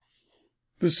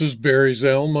This is Barry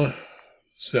Zalma,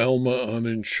 Zalma on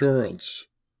Insurance.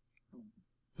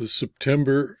 The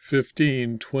September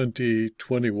 15,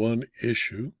 2021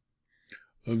 issue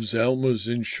of Zalma's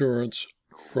Insurance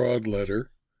Fraud Letter,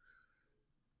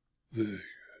 the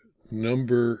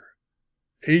number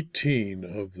 18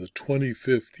 of the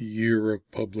 25th year of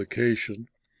publication,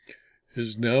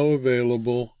 is now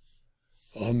available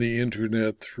on the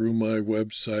internet through my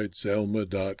website,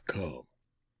 zalma.com.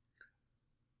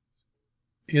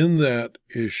 In that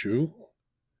issue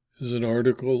is an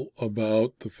article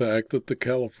about the fact that the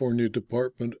California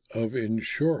Department of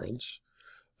Insurance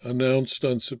announced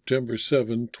on September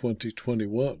 7,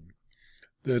 2021,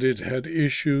 that it had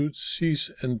issued cease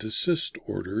and desist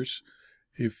orders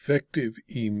effective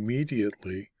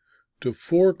immediately to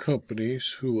 4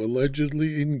 companies who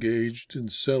allegedly engaged in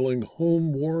selling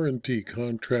home warranty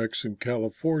contracts in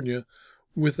California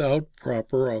without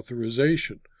proper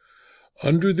authorization.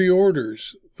 Under the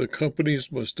orders, the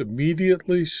companies must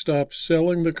immediately stop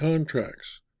selling the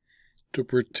contracts. To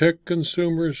protect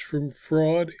consumers from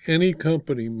fraud, any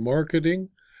company marketing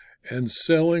and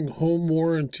selling home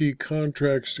warranty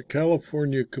contracts to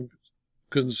California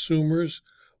consumers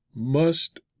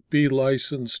must be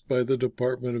licensed by the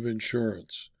Department of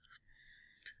Insurance.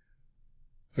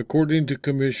 According to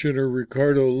Commissioner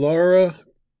Ricardo Lara,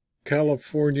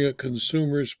 California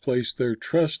consumers place their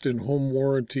trust in home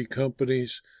warranty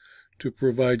companies to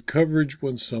provide coverage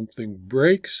when something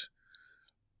breaks.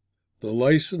 The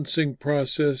licensing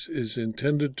process is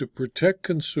intended to protect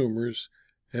consumers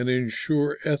and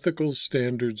ensure ethical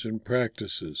standards and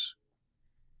practices.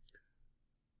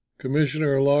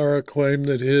 Commissioner Lara claimed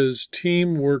that his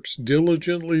team works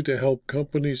diligently to help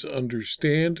companies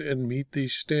understand and meet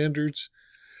these standards,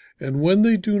 and when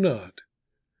they do not,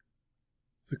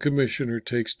 the Commissioner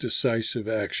takes decisive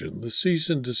action. The cease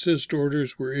and desist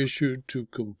orders were issued to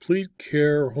Complete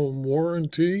Care Home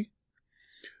Warranty,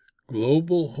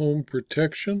 Global Home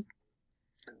Protection,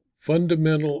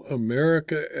 Fundamental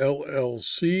America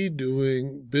LLC,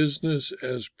 doing business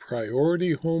as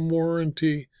Priority Home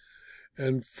Warranty,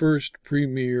 and First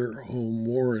Premier Home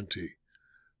Warranty.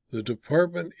 The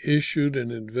department issued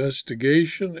an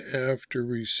investigation after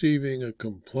receiving a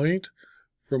complaint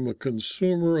from a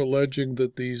consumer alleging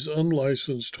that these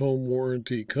unlicensed home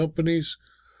warranty companies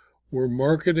were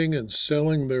marketing and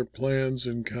selling their plans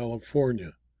in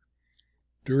California.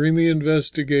 During the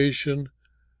investigation,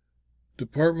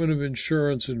 Department of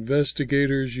Insurance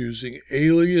investigators using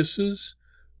aliases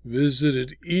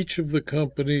visited each of the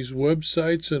company's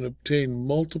websites and obtained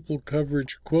multiple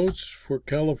coverage quotes for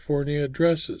California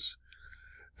addresses.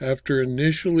 After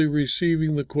initially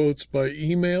receiving the quotes by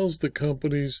emails, the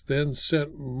companies then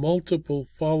sent multiple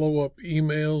follow-up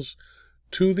emails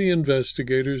to the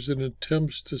investigators in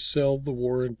attempts to sell the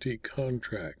warranty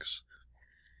contracts.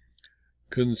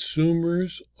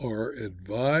 Consumers are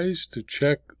advised to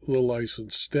check the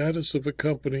license status of a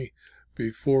company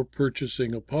before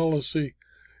purchasing a policy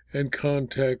and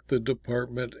contact the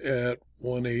department at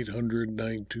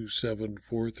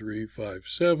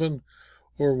 1-800-927-4357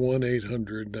 or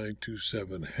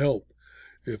 1-800-927-HELP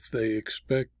if they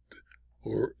expect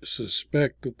or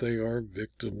suspect that they are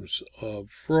victims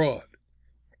of fraud.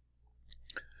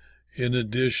 In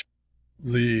addition,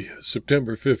 the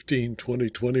September 15,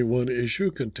 2021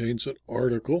 issue contains an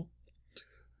article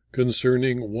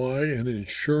concerning why an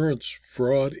insurance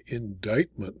fraud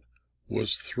indictment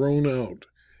was thrown out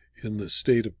in the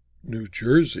state of New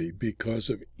Jersey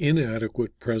because of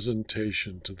inadequate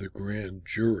presentation to the grand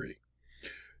jury,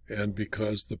 and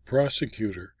because the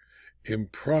prosecutor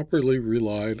improperly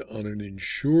relied on an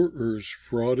insurer's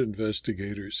fraud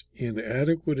investigator's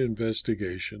inadequate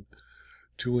investigation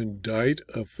to indict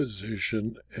a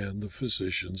physician and the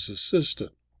physician's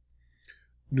assistant.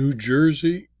 New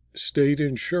Jersey state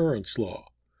insurance law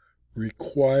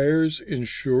requires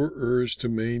insurers to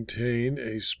maintain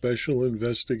a special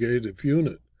investigative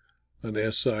unit, an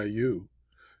SIU,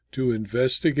 to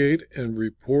investigate and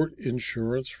report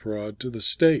insurance fraud to the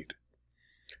state.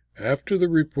 After the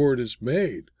report is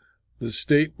made, the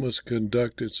state must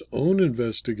conduct its own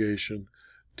investigation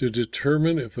to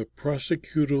determine if a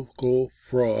prosecutable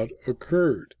fraud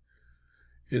occurred.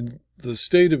 In the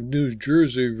state of New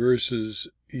Jersey versus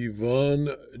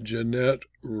Yvonne Jeanette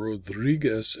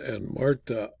Rodriguez and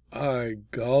Marta I.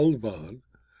 Galvan,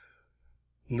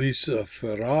 Lisa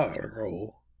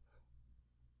Ferraro,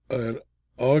 an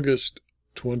August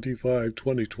 25,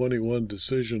 2021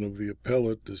 decision of the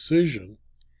appellate decision,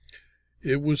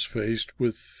 it was faced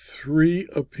with 3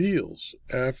 appeals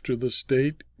after the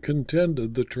state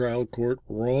contended the trial court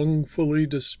wrongfully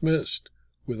dismissed,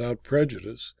 without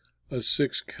prejudice, a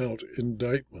 6-count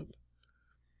indictment.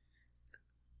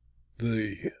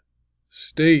 The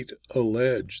state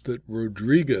alleged that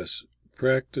Rodriguez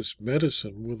practiced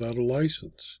medicine without a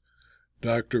license.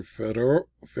 Dr.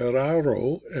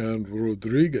 Ferraro and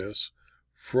Rodriguez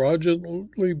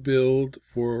fraudulently billed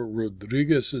for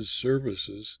Rodriguez's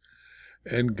services,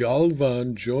 and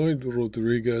Galvan joined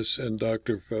Rodriguez and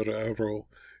Dr. Ferraro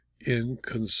in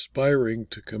conspiring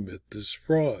to commit this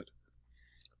fraud.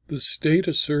 The state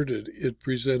asserted it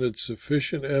presented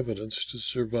sufficient evidence to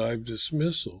survive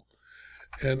dismissal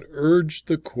and urged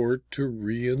the court to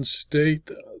reinstate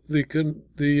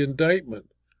the indictment.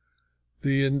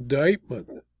 The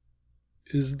indictment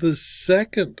is the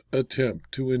second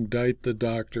attempt to indict the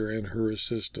doctor and her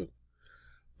assistant.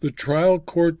 The trial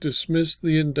court dismissed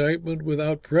the indictment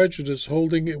without prejudice,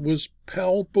 holding it was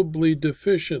palpably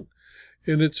deficient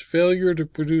in its failure to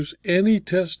produce any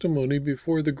testimony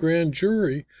before the grand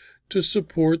jury to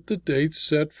support the dates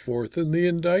set forth in the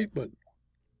indictment.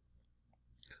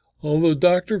 Although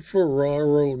Dr.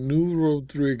 Ferraro knew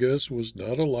Rodriguez was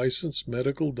not a licensed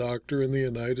medical doctor in the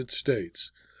United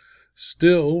States,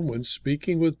 still, when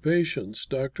speaking with patients,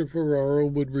 Dr. Ferraro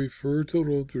would refer to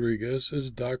Rodriguez as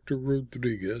Dr.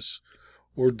 Rodriguez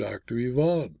or Dr.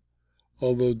 Ivan.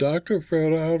 Although Dr.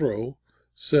 Ferraro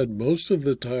said most of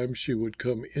the time she would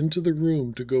come into the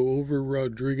room to go over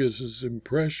Rodriguez's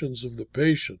impressions of the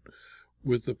patient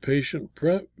with the patient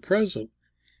present,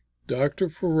 Dr.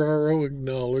 Ferraro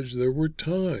acknowledged there were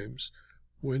times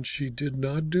when she did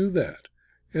not do that,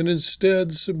 and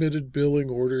instead submitted billing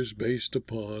orders based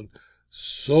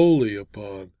solely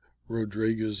upon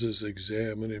Rodriguez's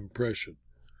exam and impression.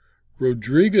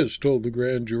 Rodriguez told the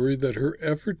grand jury that her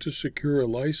effort to secure a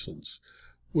license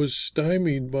was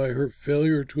stymied by her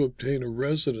failure to obtain a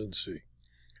residency.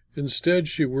 Instead,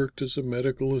 she worked as a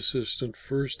medical assistant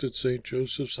first at St.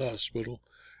 Joseph's Hospital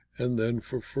and then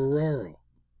for Ferraro.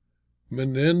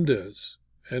 Menendez,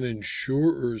 an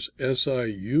insurer's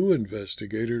SIU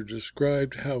investigator,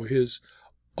 described how his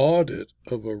audit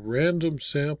of a random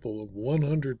sample of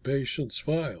 100 patients'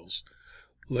 files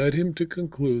led him to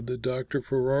conclude that Dr.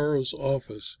 Ferraro's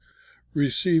office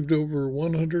received over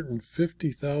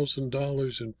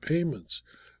 $150,000 in payments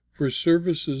for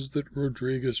services that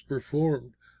Rodriguez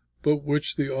performed, but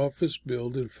which the office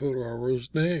billed in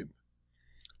Ferraro's name.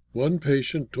 One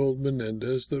patient told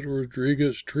Menendez that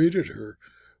Rodriguez treated her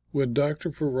when Dr.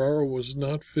 Ferraro was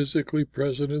not physically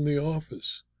present in the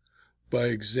office. By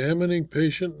examining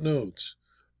patient notes,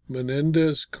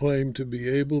 Menendez claimed to be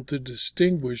able to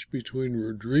distinguish between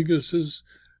Rodriguez's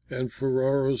and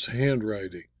Ferraro's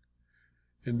handwriting.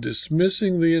 In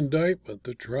dismissing the indictment,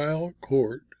 the trial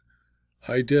court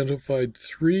identified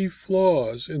 3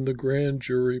 flaws in the grand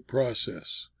jury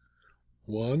process.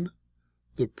 1.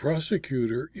 The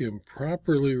prosecutor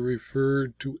improperly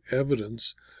referred to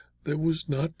evidence that was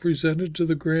not presented to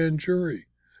the grand jury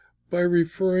by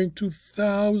referring to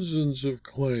thousands of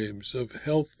claims of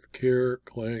health care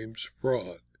claims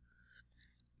fraud.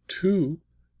 2.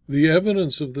 The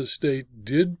evidence of the state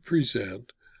did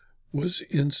present was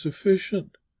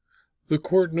insufficient. The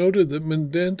court noted that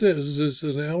Menendez's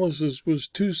analysis was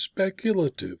too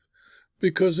speculative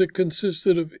because it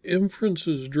consisted of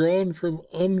inferences drawn from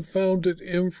unfounded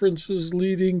inferences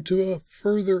leading to a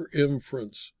further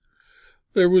inference.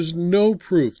 There was no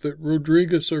proof that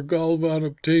Rodriguez or Galvan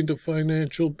obtained a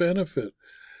financial benefit,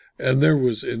 and there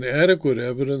was inadequate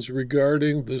evidence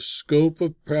regarding the scope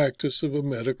of practice of a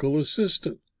medical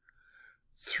assistant.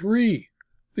 3.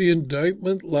 The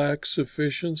indictment lacked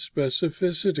sufficient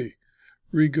specificity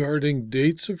regarding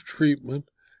dates of treatment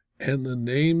and the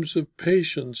names of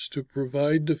patients to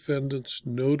provide defendants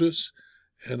notice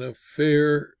and a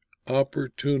fair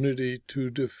opportunity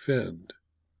to defend.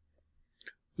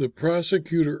 The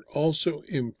prosecutor also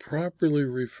improperly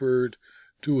referred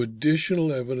to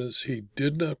additional evidence he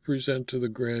did not present to the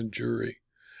grand jury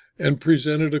and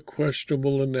presented a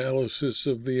questionable analysis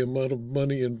of the amount of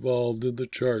money involved in the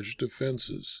charged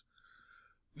offenses.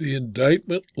 The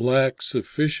indictment lacked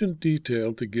sufficient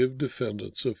detail to give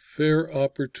defendants a fair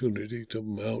opportunity to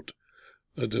mount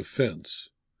a defense.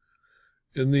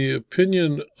 In the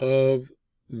opinion of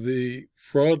the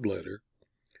fraud letter,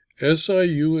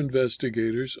 SIU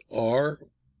investigators are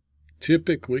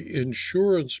typically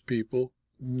insurance people,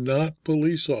 not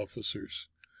police officers,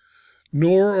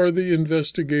 nor are the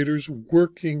investigators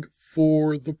working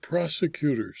for the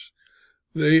prosecutors.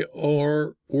 They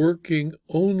are working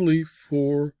only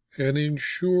for an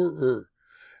insurer,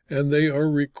 and they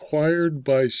are required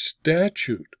by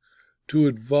statute to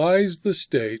advise the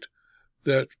state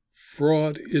that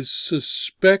fraud is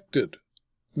suspected,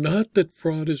 not that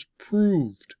fraud is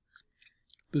proved.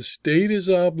 The state is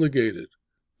obligated,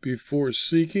 before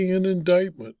seeking an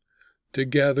indictment, to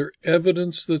gather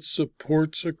evidence that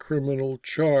supports a criminal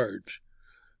charge.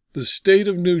 The state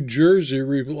of New Jersey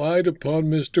relied upon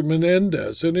Mr.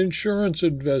 Menendez, an insurance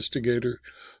investigator,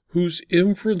 whose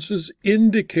inferences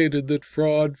indicated that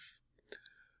fraud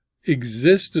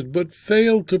existed but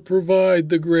failed to provide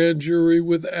the grand jury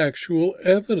with actual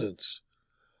evidence.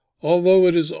 Although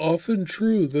it is often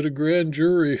true that a grand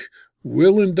jury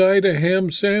will indict a ham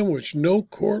sandwich, no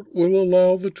court will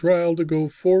allow the trial to go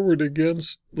forward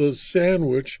against the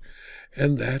sandwich,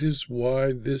 and that is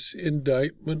why this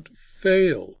indictment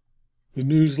failed. The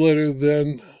newsletter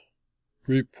then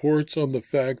reports on the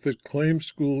fact that Claim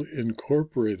School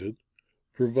Incorporated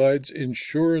provides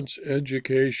insurance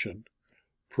education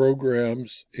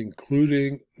programs,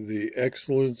 including the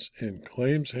Excellence in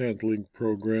Claims Handling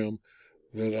program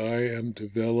that I am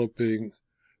developing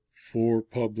for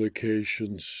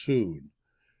publication soon.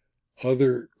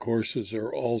 Other courses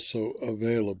are also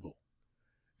available.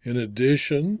 In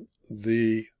addition,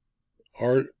 the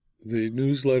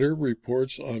newsletter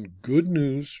reports on good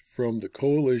news from the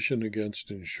Coalition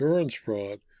Against Insurance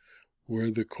Fraud,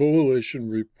 where the coalition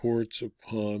reports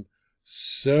upon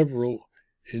several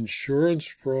insurance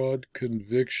fraud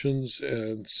convictions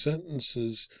and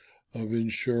sentences of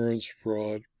insurance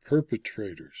fraud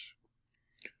perpetrators.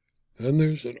 Then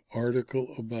there's an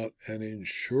article about an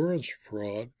insurance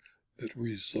fraud that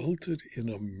resulted in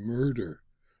a murder,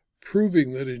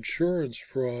 proving that insurance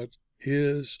fraud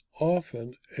is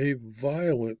often a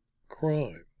violent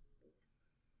crime.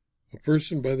 A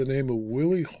person by the name of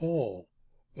Willie Hall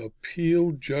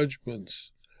appealed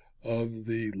judgments of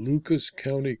the Lucas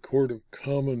County Court of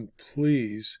Common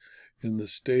Pleas in the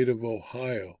state of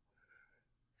Ohio,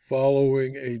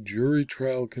 following a jury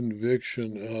trial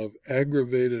conviction of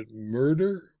aggravated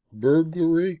murder,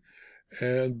 burglary,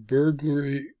 and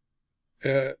burglary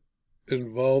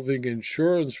involving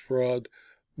insurance fraud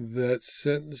that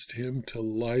sentenced him to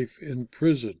life in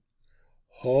prison.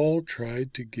 Hall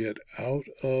tried to get out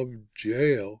of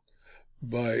jail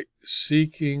by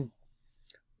seeking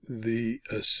the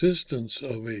assistance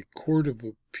of a court of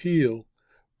appeal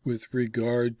with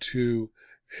regard to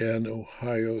an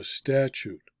Ohio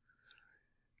statute.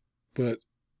 But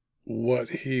what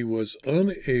he was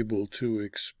unable to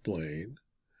explain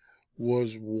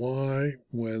was why,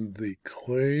 when the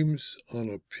claims on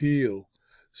appeal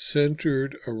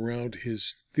centered around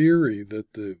his theory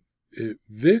that the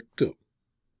victim,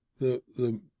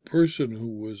 the person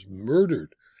who was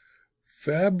murdered,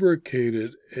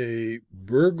 fabricated a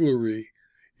burglary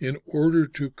in order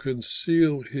to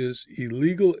conceal his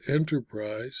illegal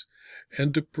enterprise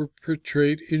and to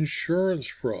perpetrate insurance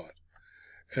fraud,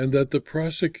 and that the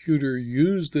prosecutor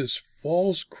used this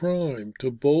false crime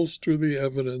to bolster the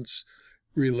evidence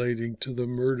relating to the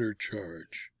murder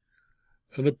charge.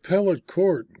 An appellate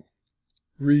court,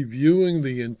 reviewing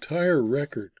the entire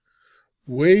record,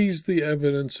 weighs the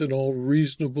evidence and all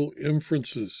reasonable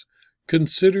inferences,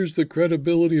 considers the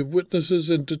credibility of witnesses,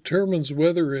 and determines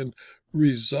whether in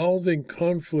resolving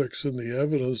conflicts in the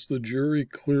evidence the jury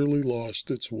clearly lost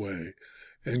its way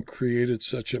and created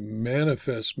such a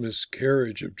manifest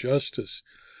miscarriage of justice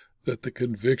that the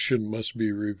conviction must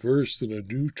be reversed and a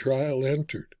new trial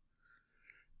entered.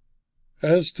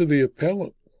 As to the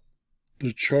appellant,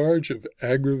 the charge of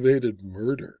aggravated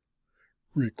murder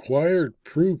required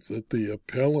proof that the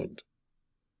appellant,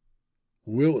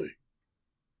 Willie,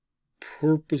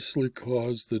 purposely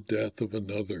caused the death of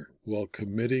another while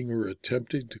committing or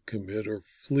attempting to commit or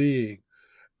fleeing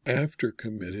after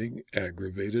committing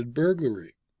aggravated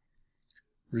burglary.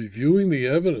 Reviewing the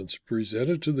evidence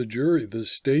presented to the jury, the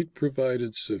state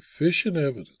provided sufficient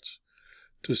evidence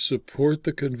to support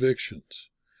the convictions.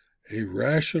 A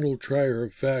rational trier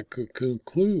of fact could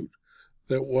conclude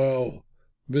that while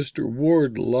Mr.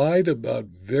 Ward lied about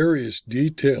various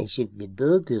details of the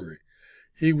burglary,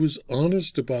 he was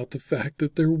honest about the fact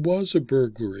that there was a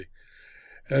burglary,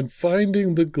 and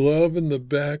finding the glove in the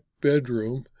back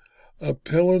bedroom,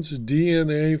 appellant's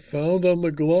DNA found on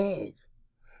the glove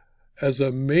as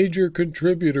a major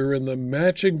contributor in the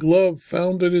matching glove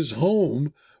found at his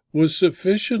home was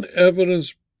sufficient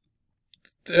evidence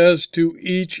as to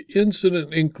each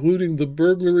incident, including the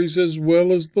burglaries as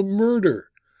well as the murder.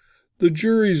 The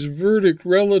jury's verdict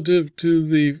relative to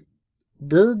the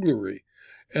burglary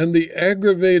and the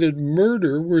aggravated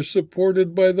murder were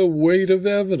supported by the weight of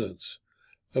evidence.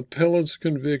 Appellant's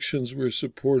convictions were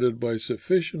supported by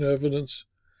sufficient evidence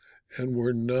and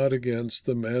were not against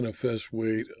the manifest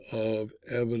weight of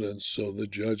evidence, so the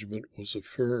judgment was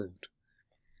affirmed.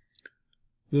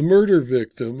 The murder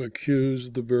victim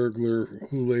accused the burglar,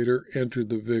 who later entered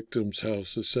the victim's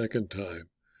house a second time,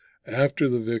 after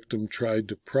the victim tried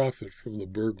to profit from the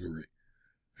burglary.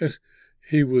 and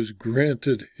he was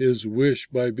granted his wish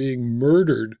by being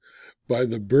murdered by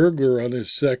the burglar on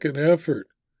his second effort.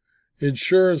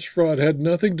 Insurance fraud had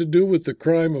nothing to do with the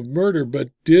crime of murder,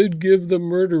 but did give the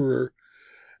murderer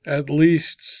at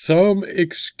least some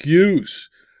excuse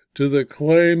to the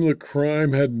claim the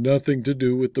crime had nothing to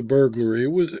do with the burglary.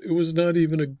 It was not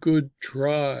even a good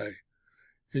try.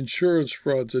 Insurance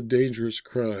fraud's a dangerous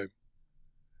crime.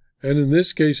 And in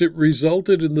this case, it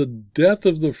resulted in the death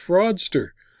of the fraudster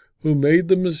who made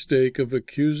the mistake of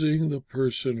accusing the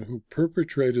person who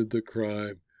perpetrated the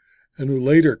crime and who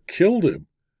later killed him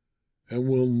and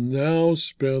will now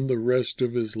spend the rest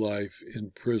of his life in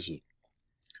prison.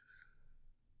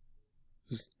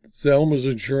 Zalma's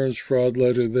insurance fraud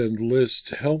letter then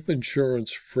lists health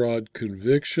insurance fraud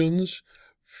convictions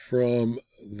from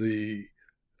the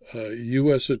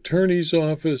U.S. Attorney's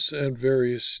Office and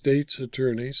various states'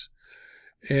 attorneys,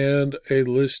 and a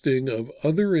listing of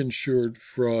other insurance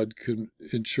fraud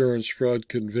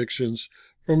convictions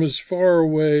from as far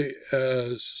away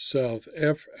as South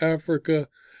Africa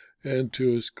and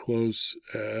to as close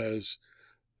as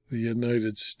the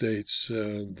United States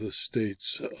and the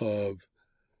states of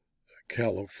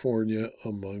California,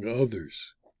 among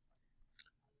others.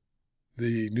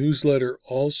 The newsletter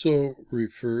also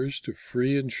refers to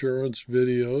free insurance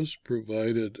videos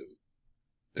provided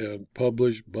and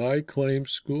published by Claim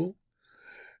School,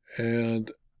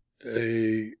 and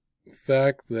a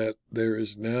fact that there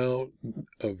is now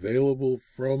available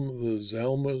from the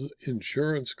Zalma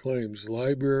Insurance Claims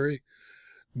Library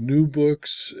new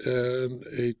books and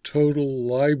a total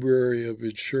library of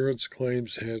insurance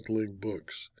claims handling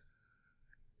books.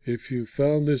 If you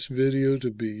found this video to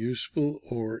be useful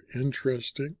or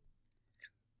interesting,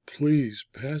 please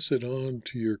pass it on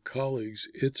to your colleagues.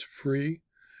 It's free.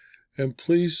 And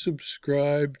please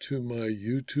subscribe to my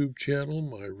YouTube channel,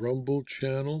 my Rumble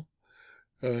channel,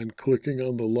 and clicking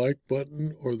on the like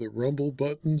button or the Rumble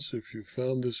buttons if you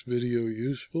found this video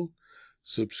useful.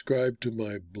 Subscribe to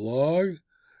my blog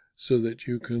so that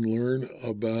you can learn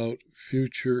about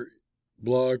future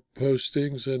blog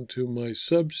postings, and to my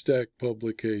Substack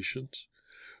publications,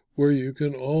 where you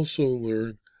can also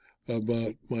learn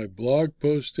about my blog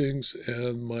postings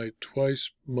and my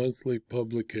twice-monthly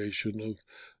publication of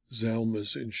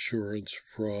Zalma's insurance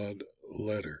fraud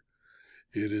letter.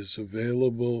 It is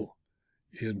available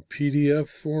in PDF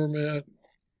format.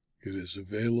 It is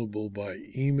available by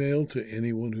email to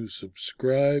anyone who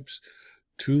subscribes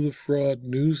to the fraud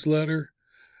newsletter,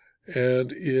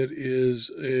 and it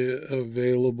is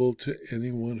available to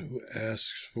anyone who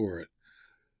asks for it.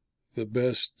 The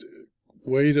best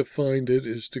way to find it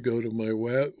is to go to my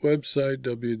website,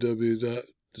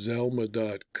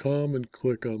 www.zalma.com, and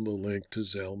click on the link to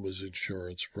Zalma's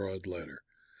insurance fraud letter.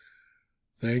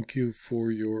 Thank you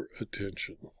for your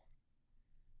attention.